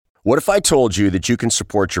What if I told you that you can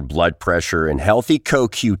support your blood pressure and healthy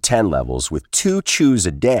CoQ10 levels with 2 chews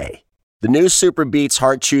a day? The new Super Beats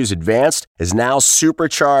Heart Chews Advanced is now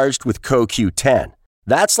supercharged with CoQ10.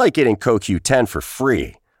 That's like getting CoQ10 for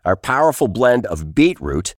free. Our powerful blend of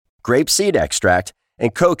beetroot, grapeseed extract,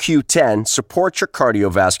 and CoQ10 supports your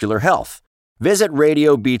cardiovascular health. Visit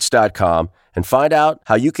RadioBeats.com and find out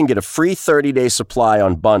how you can get a free 30-day supply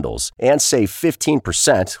on bundles and save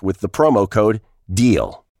 15% with the promo code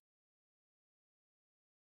DEAL.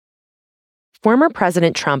 Former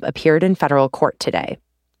President Trump appeared in federal court today,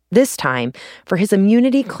 this time for his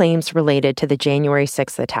immunity claims related to the January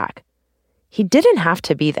 6th attack. He didn't have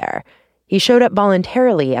to be there. He showed up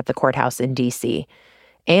voluntarily at the courthouse in D.C.,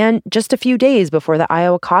 and just a few days before the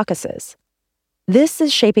Iowa caucuses. This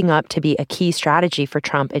is shaping up to be a key strategy for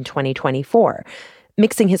Trump in 2024,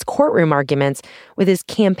 mixing his courtroom arguments with his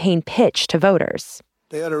campaign pitch to voters.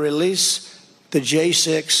 They ought to release the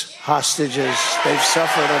J6 hostages. They've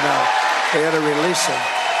suffered enough. They ought to release them.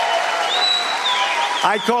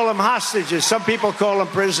 I call them hostages. Some people call them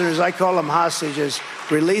prisoners. I call them hostages.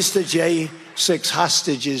 Release the J6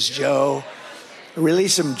 hostages, Joe.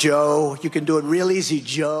 Release them, Joe. You can do it real easy,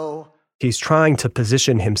 Joe. He's trying to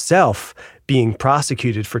position himself being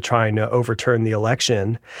prosecuted for trying to overturn the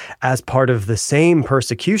election as part of the same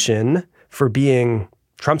persecution for being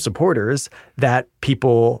Trump supporters that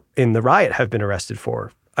people in the riot have been arrested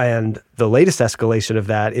for. And the latest escalation of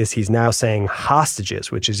that is he's now saying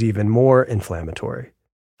hostages, which is even more inflammatory.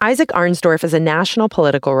 Isaac Arnsdorf is a national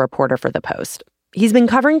political reporter for The Post. He's been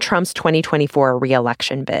covering Trump's 2024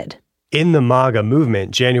 re-election bid. In the MAGA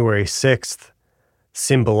movement, January 6th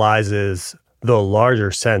symbolizes the larger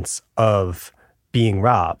sense of being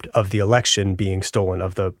robbed, of the election being stolen,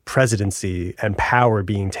 of the presidency and power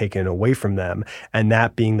being taken away from them, and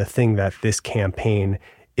that being the thing that this campaign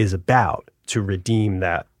is about, to redeem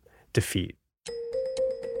that defeat.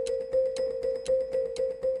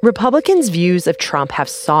 Republicans' views of Trump have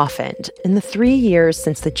softened in the 3 years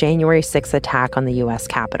since the January 6th attack on the U.S.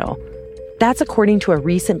 Capitol. That's according to a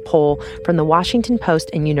recent poll from the Washington Post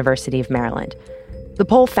and University of Maryland. The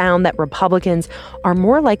poll found that Republicans are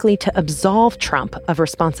more likely to absolve Trump of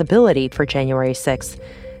responsibility for January 6th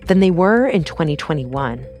than they were in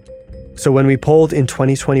 2021. So when we polled in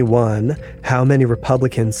 2021, how many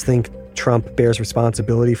Republicans think Trump bears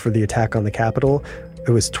responsibility for the attack on the Capitol,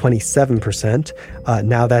 it was 27%.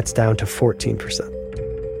 Now that's down to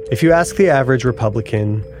 14%. If you ask the average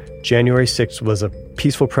Republican, January 6th was a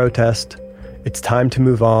peaceful protest. It's time to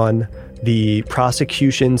move on. The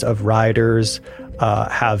prosecutions of rioters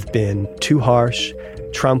have been too harsh.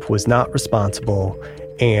 Trump was not responsible.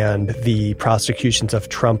 And the prosecutions of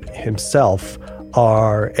Trump himself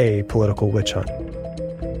are a political witch hunt.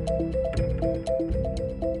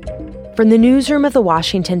 From the newsroom of the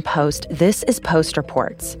Washington Post, this is Post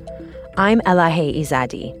Reports. I'm Elahe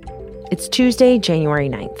Izadi. It's Tuesday, January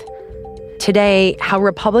 9th. Today, how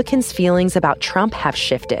Republicans' feelings about Trump have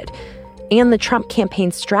shifted, and the Trump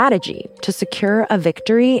campaign strategy to secure a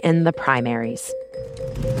victory in the primaries.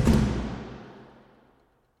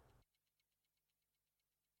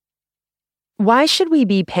 Why should we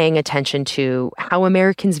be paying attention to how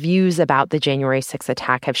Americans' views about the January 6th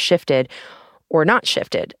attack have shifted or not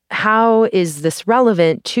shifted? How is this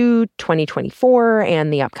relevant to 2024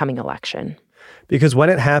 and the upcoming election? Because when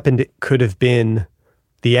it happened, it could have been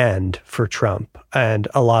the end for Trump. And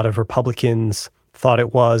a lot of Republicans thought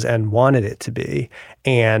it was and wanted it to be.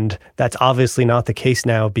 And that's obviously not the case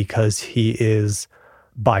now because he is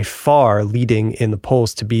by far leading in the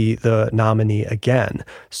polls to be the nominee again.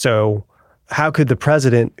 So how could the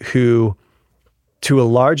president who, to a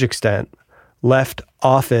large extent, left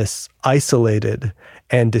office isolated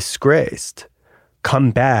and disgraced,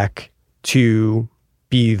 come back to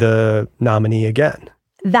be the nominee again?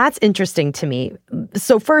 That's interesting to me.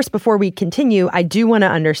 So first, before we continue, I do want to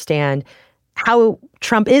understand how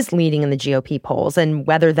Trump is leading in the GOP polls and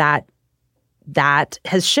whether that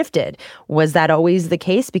has shifted. Was that always the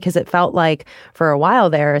case? Because it felt like for a while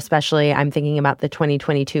there, especially I'm thinking about the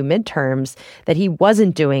 2022 midterms, that he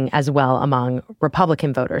wasn't doing as well among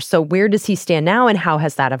Republican voters. So where does he stand now and how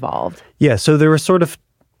has that evolved? Yeah, so there were sort of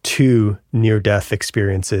two near-death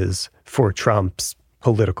experiences for Trump's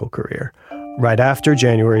political career. Right after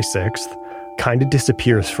January 6th, kind of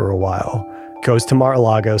disappears for a while, goes to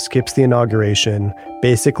Mar-a-Lago, skips the inauguration,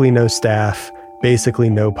 basically no staff, basically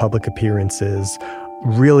no public appearances,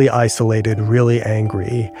 really isolated, really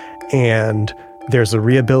angry. And there's a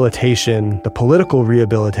rehabilitation, the political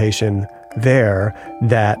rehabilitation there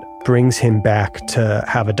that brings him back to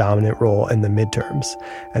have a dominant role in the midterms.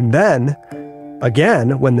 And then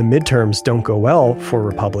again, when the midterms don't go well for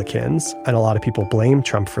Republicans, and a lot of people blame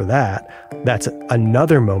Trump for that, that's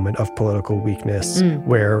another moment of political weakness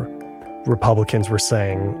where Republicans were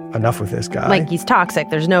saying, enough with this guy. Like, he's toxic.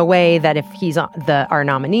 There's no way that if he's our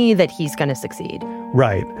nominee that he's going to succeed.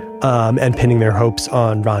 Right. And pinning their hopes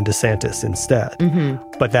on Ron DeSantis instead.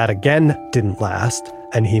 But that, again, didn't last.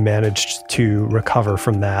 And he managed to recover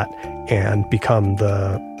from that and become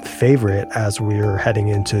the favorite as we're heading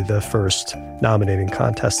into the first nominating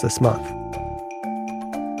contest this month.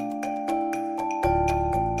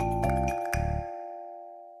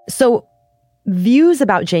 So views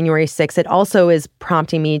about January 6th, it also is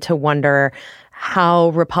prompting me to wonder how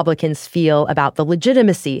Republicans feel about the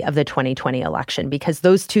legitimacy of the 2020 election, because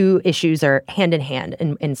those two issues are hand in hand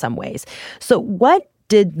in some ways. So what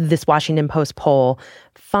did this Washington Post poll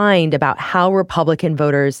find about how Republican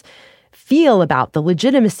voters feel about the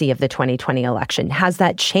legitimacy of the 2020 election? Has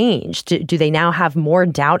that changed? Do they now have more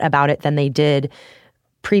doubt about it than they did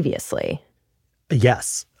previously?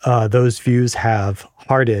 Yes, those views have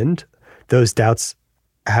hardened. Those doubts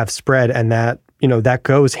have spread, and that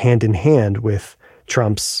goes hand in hand with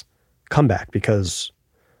Trump's comeback, because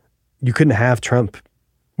you couldn't have Trump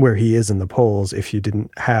where he is in the polls if you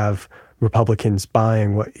didn't have Republicans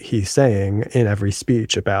buying what he's saying in every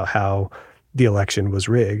speech about how the election was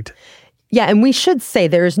rigged. Yeah, and we should say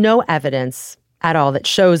there is no evidence at all that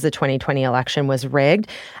shows the 2020 election was rigged.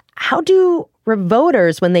 How do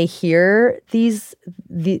voters, when they hear these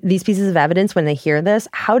pieces of evidence, when they hear this,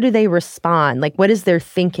 how do they respond? Like, what is their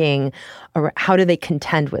thinking, or how do they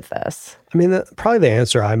contend with this? I mean, probably the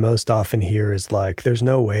answer I most often hear is like, there's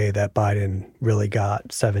no way that Biden really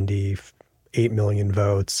got 78 million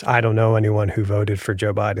votes. I don't know anyone who voted for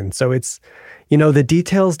Joe Biden. So it's, the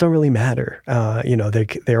details don't really matter.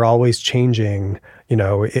 They're always changing,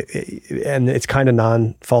 and it's kind of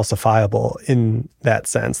non-falsifiable in that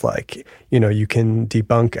sense. Like, you can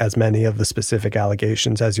debunk as many of the specific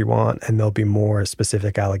allegations as you want, and there'll be more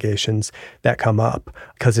specific allegations that come up,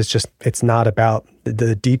 because it's not about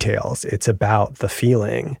the details. It's about the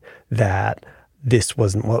feeling that this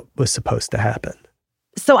wasn't what was supposed to happen.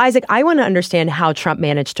 So, Isaac, I want to understand how Trump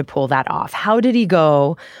managed to pull that off. How did he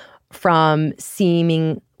go from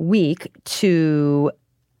seeming weak to,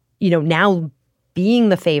 now being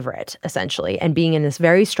the favorite, essentially, and being in this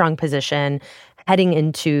very strong position heading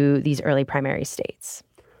into these early primary states?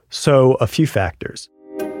 So, a few factors.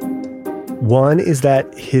 One is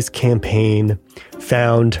that his campaign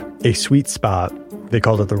found a sweet spot. They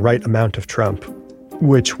called it the right amount of Trump,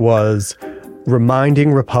 which was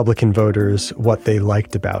reminding Republican voters what they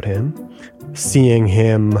liked about him, seeing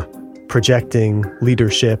him projecting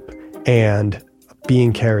leadership and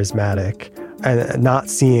being charismatic, and not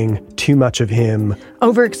seeing too much of him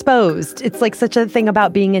overexposed. It's like such a thing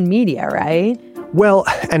about being in media, right? Well,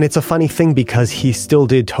 and it's a funny thing because he still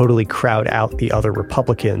did totally crowd out the other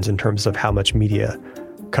Republicans in terms of how much media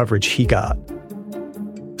coverage he got.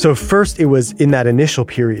 So first, it was in that initial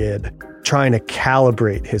period trying to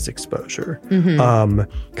calibrate his exposure,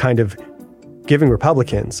 kind of giving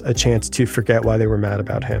Republicans a chance to forget why they were mad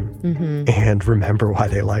about him and remember why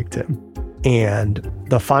they liked him. And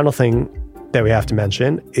the final thing that we have to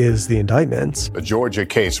mention is the indictments. A Georgia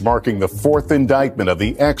case marking the fourth indictment of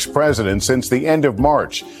the ex-president since the end of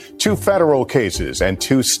March. 2 federal cases and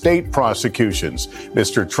 2 state prosecutions.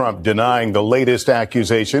 Mr. Trump denying the latest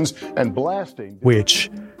accusations and blasting,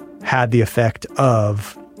 which had the effect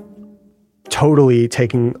of totally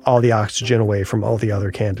taking all the oxygen away from all the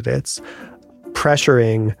other candidates,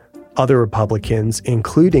 pressuring other Republicans,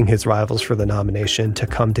 including his rivals for the nomination, to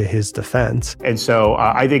come to his defense. And so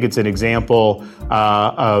I think it's an example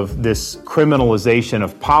of this criminalization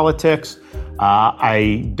of politics.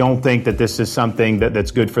 I don't think that this is something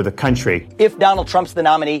that's good for the country. If Donald Trump's the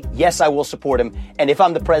nominee, yes, I will support him. And if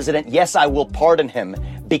I'm the president, yes, I will pardon him,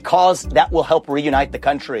 because that will help reunite the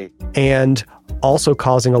country. And also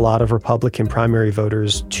causing a lot of Republican primary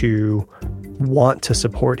voters to want to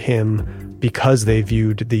support him because they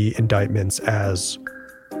viewed the indictments as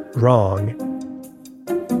wrong.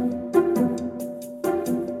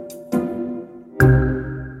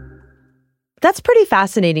 That's pretty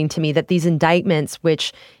fascinating to me, that these indictments,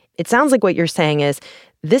 which it sounds like what you're saying is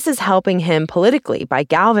this is helping him politically by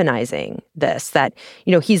galvanizing this, that,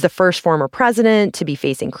 he's the first former president to be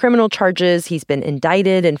facing criminal charges. He's been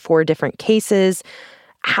indicted in 4 different cases.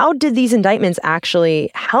 How did these indictments actually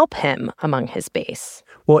help him among his base?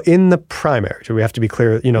 Well, in the primary, we have to be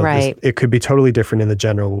clear, Right. it could be totally different in the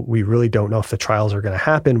general. We really don't know if the trials are going to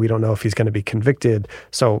happen. We don't know if he's going to be convicted.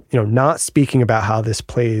 So, not speaking about how this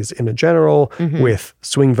plays in the general with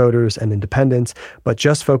swing voters and independents, but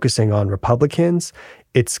just focusing on Republicans,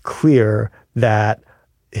 it's clear that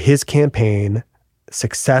his campaign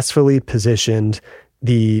successfully positioned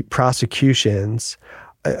the prosecutions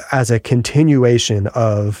as a continuation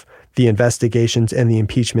of the investigations and the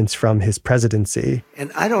impeachments from his presidency. And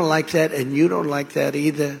I don't like that, and you don't like that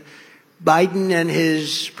either. Biden and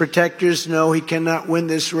his protectors know he cannot win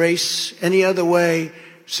this race any other way,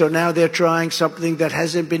 so now they're trying something that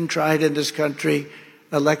hasn't been tried in this country,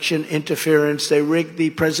 election interference. They rigged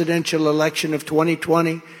the presidential election of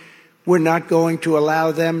 2020. We're not going to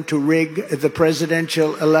allow them to rig the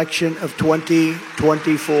presidential election of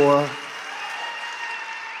 2024.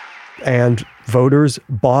 And voters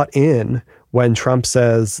bought in when Trump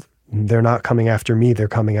says, they're not coming after me, they're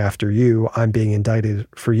coming after you. I'm being indicted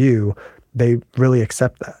for you. They really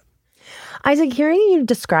accept that. Isaac, hearing you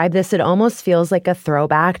describe this, it almost feels like a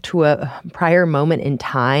throwback to a prior moment in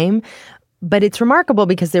time. But it's remarkable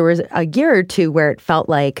because there was a year or two where it felt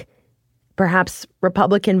like perhaps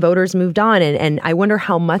Republican voters moved on. And I wonder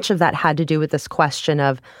how much of that had to do with this question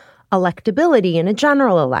of electability in a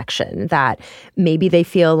general election, that maybe they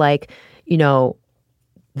feel like,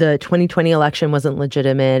 the 2020 election wasn't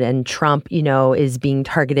legitimate and Trump, is being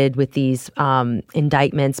targeted with these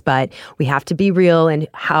indictments, but we have to be real and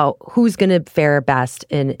who's going to fare best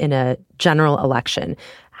in a general election.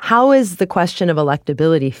 How is the question of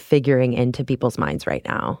electability figuring into people's minds right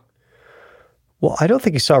now? Well, I don't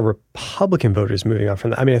think you saw Republican voters moving on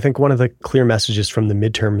from that. I mean, I think one of the clear messages from the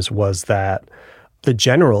midterms was that the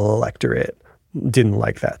general electorate didn't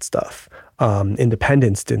like that stuff.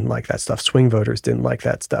 Independents didn't like that stuff. Swing voters didn't like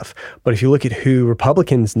that stuff. But if you look at who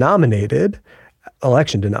Republicans nominated,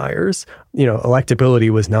 election deniers, electability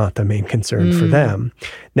was not the main concern for them.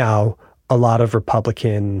 Now, a lot of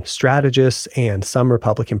Republican strategists and some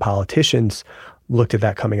Republican politicians looked at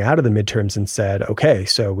that coming out of the midterms and said, okay,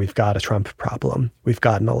 so we've got a Trump problem. We've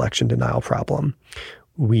got an election denial problem.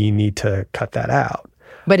 We need to cut that out.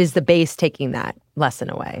 But is the base taking that lesson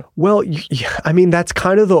away? Well, I mean, that's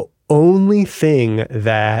kind of the only thing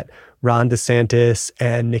that Ron DeSantis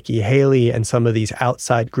and Nikki Haley and some of these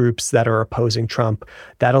outside groups that are opposing Trump,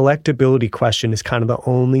 that electability question is kind of the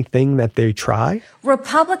only thing that they try.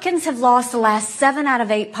 Republicans have lost the last 7 out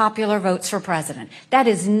of 8 popular votes for president. That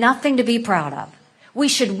is nothing to be proud of. We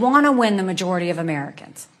should want to win the majority of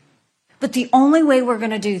Americans. But the only way we're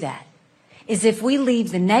going to do that is if we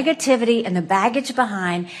leave the negativity and the baggage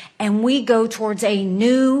behind and we go towards a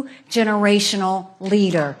new generational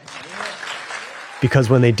leader. Because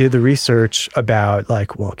when they did the research about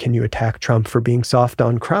can you attack Trump for being soft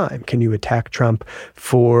on crime? Can you attack Trump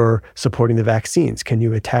for supporting the vaccines? Can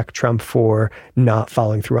you attack Trump for not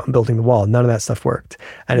following through on building the wall? None of that stuff worked.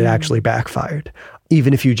 And it actually backfired.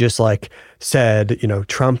 Even if you just said,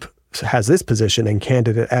 Trump has this position and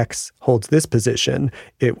candidate X holds this position,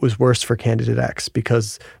 it was worse for candidate X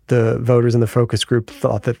because the voters in the focus group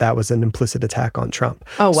thought that was an implicit attack on Trump.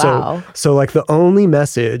 Oh, wow. So the only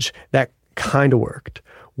message that kind of worked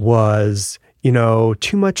was,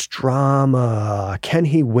 too much drama. Can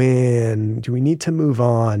he win? Do we need to move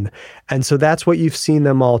on? And so that's what you've seen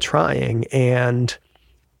them all trying. And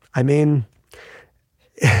I mean,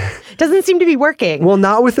 doesn't seem to be working. Well,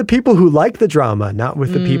 not with the people who like the drama, not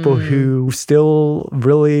with the people who still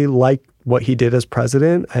really like what he did as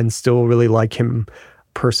president and still really like him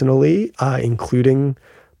personally, including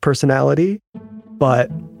personality. But,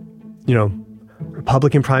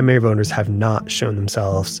 Republican primary voters have not shown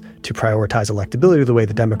themselves to prioritize electability the way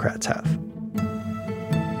the Democrats have.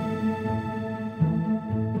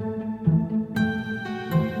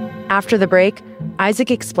 After the break,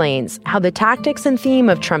 Isaac explains how the tactics and theme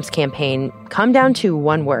of Trump's campaign come down to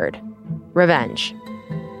one word: revenge.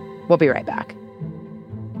 We'll be right back.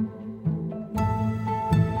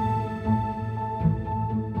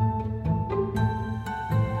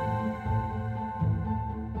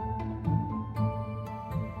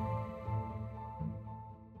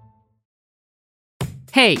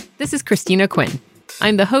 Hey, this is Christina Quinn.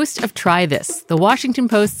 I'm the host of Try This, the Washington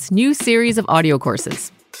Post's new series of audio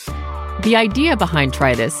courses. The idea behind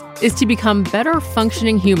Try This is to become better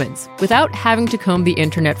functioning humans without having to comb the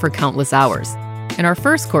internet for countless hours. In our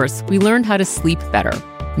first course, we learned how to sleep better.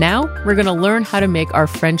 Now, we're going to learn how to make our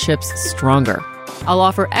friendships stronger. I'll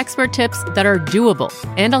offer expert tips that are doable,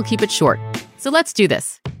 and I'll keep it short. So let's do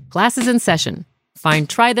this. Class is in session. Find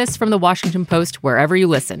Try This from the Washington Post wherever you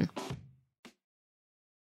listen.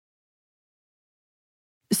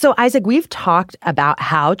 So, Isaac, we've talked about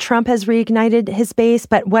how Trump has reignited his base,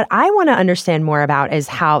 but what I want to understand more about is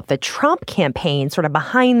how the Trump campaign, sort of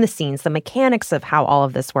behind the scenes, the mechanics of how all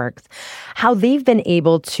of this works, how they've been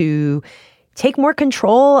able to take more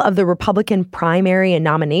control of the Republican primary and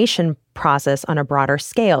nomination process on a broader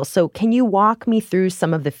scale. So can you walk me through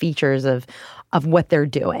some of the features of what they're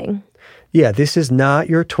doing? Yeah, this is not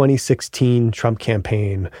your 2016 Trump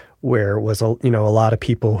campaign where it was a lot of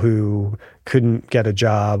people who couldn't get a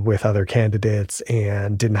job with other candidates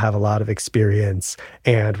and didn't have a lot of experience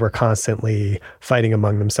and were constantly fighting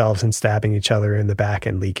among themselves and stabbing each other in the back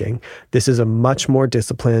and leaking. This is a much more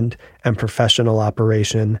disciplined and professional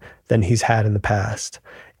operation than he's had in the past.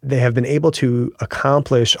 They have been able to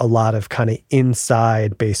accomplish a lot of kind of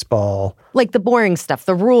inside baseball. Like the boring stuff,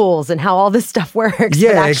 the rules and how all this stuff works.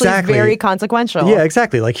 Yeah, but actually exactly. It's very consequential. Yeah,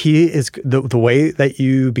 exactly. Like he is, the way that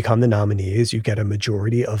you become the nominee is you get a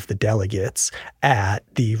majority of the delegates at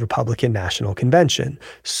the Republican National Convention.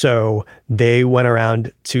 So they went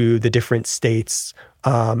around to the different states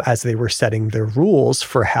as they were setting their rules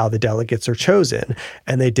for how the delegates are chosen.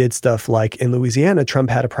 And they did stuff like in Louisiana, Trump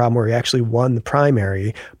had a problem where he actually won the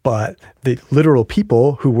primary, but the literal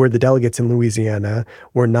people who were the delegates in Louisiana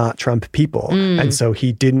were not Trump people. And so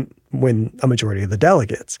he didn't win a majority of the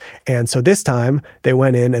delegates. And so this time they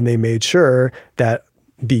went in and they made sure that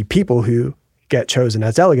the people who get chosen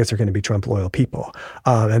as delegates are going to be Trump loyal people.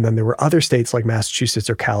 And then there were other states like Massachusetts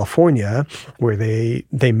or California where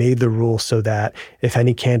they made the rule so that if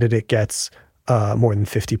any candidate gets more than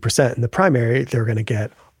 50% in the primary, they're going to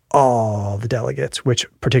get all the delegates, which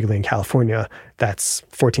particularly in California, that's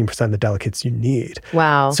 14% of the delegates you need.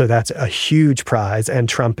 Wow. So that's a huge prize. And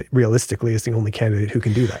Trump realistically is the only candidate who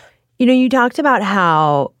can do that. You know, you talked about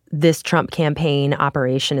how this Trump campaign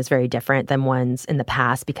operation is very different than ones in the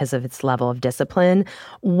past because of its level of discipline.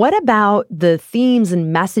 What about the themes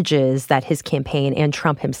and messages that his campaign and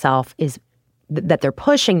Trump himself that they're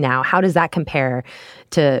pushing now? How does that compare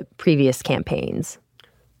to previous campaigns?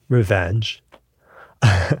 Revenge.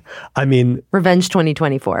 I mean... Revenge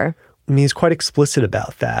 2024. I mean, he's quite explicit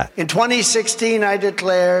about that. In 2016, I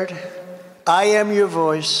declared, I am your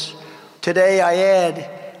voice. Today I add,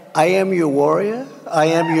 I am your warrior. I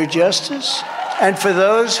am your justice. And for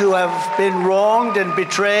those who have been wronged and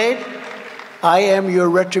betrayed, I am your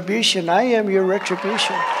retribution. I am your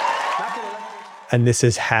retribution. And this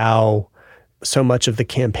is how so much of the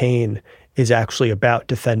campaign is actually about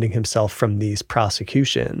defending himself from these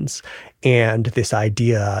prosecutions and this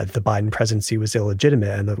idea the Biden presidency was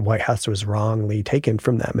illegitimate and the White House was wrongly taken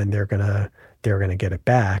from them, and they're gonna get it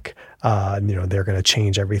back. They're gonna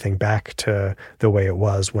change everything back to the way it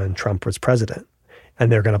was when Trump was president,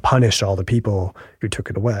 and they're gonna punish all the people who took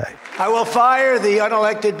it away. I will fire the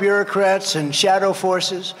unelected bureaucrats and shadow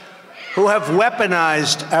forces who have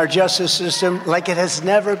weaponized our justice system like it has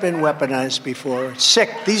never been weaponized before. It's sick.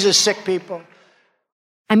 These are sick people.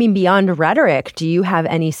 I mean, beyond rhetoric, do you have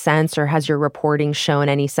any sense, or has your reporting shown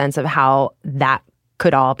any sense of how that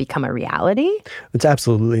could all become a reality? It's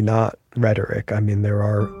absolutely not rhetoric. I mean, there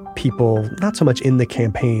are people, not so much in the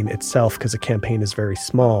campaign itself, because the campaign is very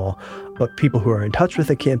small, but people who are in touch with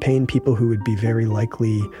the campaign, people who would be very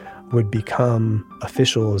likely would become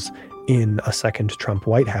officials in a second Trump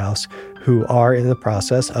White House, who are in the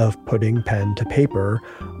process of putting pen to paper.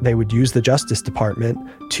 They would use the Justice Department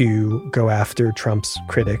to go after Trump's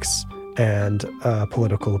critics and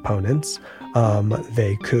political opponents.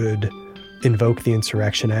 They could invoke the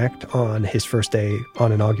Insurrection Act on his first day,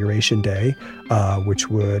 on Inauguration Day, which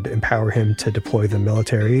would empower him to deploy the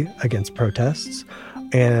military against protests.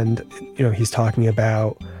 And, he's talking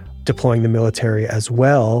about deploying the military as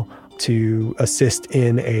well to assist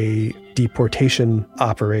in a deportation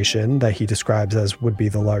operation that he describes as would be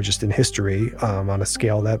the largest in history, on a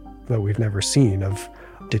scale that we've never seen, of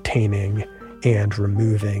detaining and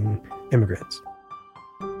removing immigrants.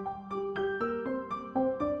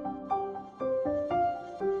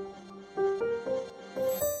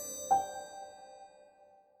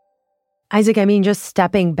 Isaac, I mean, just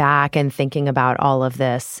stepping back and thinking about all of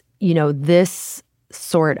this, this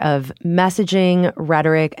sort of messaging,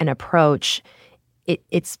 rhetoric, and approach,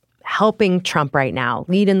 it's helping Trump right now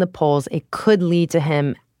lead in the polls. It could lead to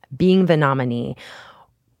him being the nominee.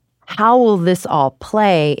 How will this all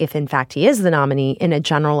play if, in fact, he is the nominee in a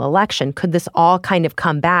general election? Could this all kind of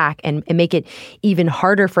come back and make it even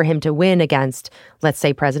harder for him to win against, let's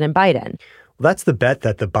say, President Biden? Well, that's the bet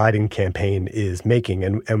that the Biden campaign is making.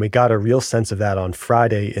 And we got a real sense of that on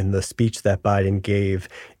Friday in the speech that Biden gave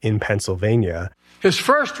in Pennsylvania. His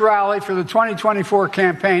first rally for the 2024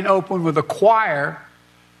 campaign opened with a choir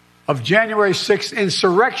of January 6th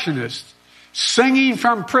insurrectionists singing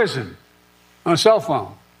from prison on a cell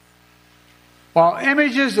phone, while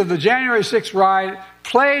images of the January 6th riot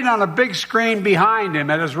played on a big screen behind him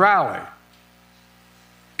at his rally.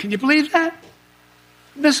 Can you believe that?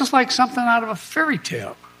 This is like something out of a fairy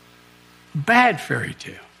tale. Bad fairy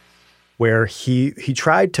tale. Where he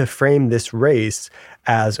tried to frame this race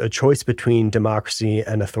as a choice between democracy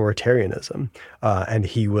and authoritarianism. And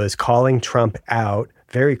he was calling Trump out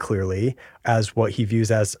very clearly as what he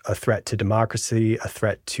views as a threat to democracy, a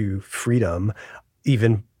threat to freedom,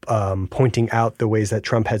 even pointing out the ways that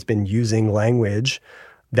Trump has been using language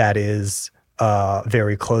that is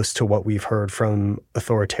very close to what we've heard from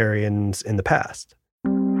authoritarians in the past.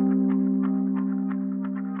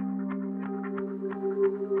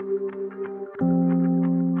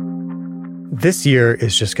 This year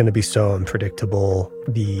is just going to be so unpredictable.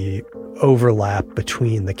 The overlap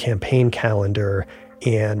between the campaign calendar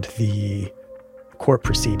and the court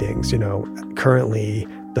proceedings. Currently,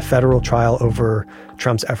 the federal trial over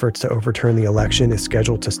Trump's efforts to overturn the election is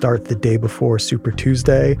scheduled to start the day before Super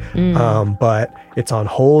Tuesday. But it's on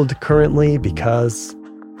hold currently because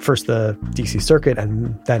first the D.C. Circuit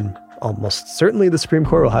and then almost certainly the Supreme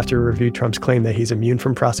Court will have to review Trump's claim that he's immune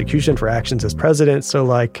from prosecution for actions as president. So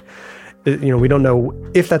we don't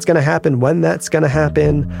know if that's going to happen, when that's going to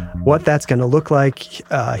happen, what that's going to look like.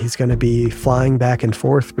 He's going to be flying back and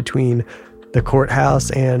forth between the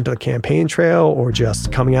courthouse and a campaign trail, or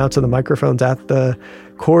just coming out to the microphones at the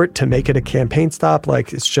court to make it a campaign stop.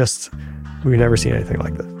 It's just, we've never seen anything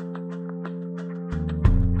like this.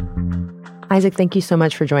 Isaac, thank you so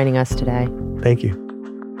much for joining us today. Thank you.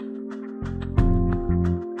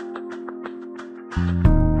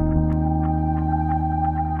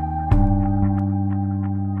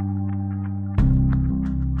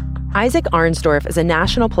 Isaac Arnsdorf is a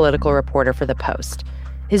national political reporter for The Post.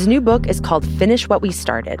 His new book is called Finish What We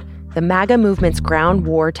Started, The MAGA Movement's Ground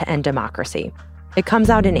War to End Democracy. It comes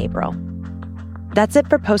out in April. That's it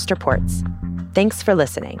for Post Reports. Thanks for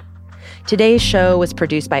listening. Today's show was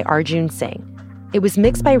produced by Arjun Singh. It was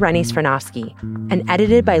mixed by Rennie Svirnovsky and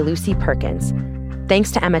edited by Lucy Perkins.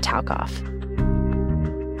 Thanks to Emma Talkoff.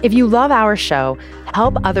 If you love our show,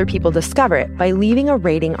 help other people discover it by leaving a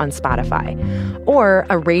rating on Spotify or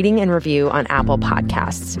a rating and review on Apple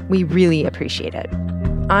Podcasts. We really appreciate it.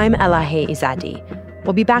 I'm Elahe Izadi.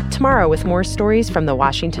 We'll be back tomorrow with more stories from The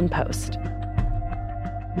Washington Post.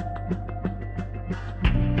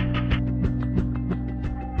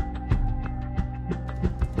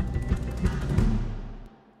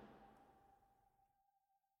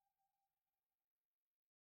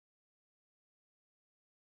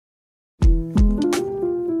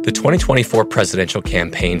 The 2024 presidential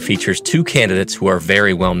campaign features two candidates who are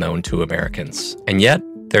very well known to Americans. And yet,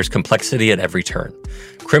 there's complexity at every turn.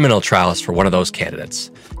 Criminal trials for one of those candidates.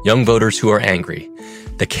 Young voters who are angry.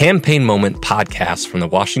 The Campaign Moment podcast from The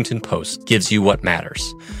Washington Post gives you what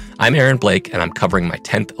matters. I'm Aaron Blake, and I'm covering my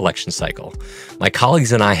 10th election cycle. My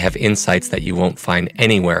colleagues and I have insights that you won't find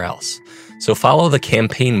anywhere else. So follow The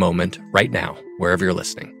Campaign Moment right now, wherever you're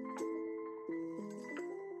listening.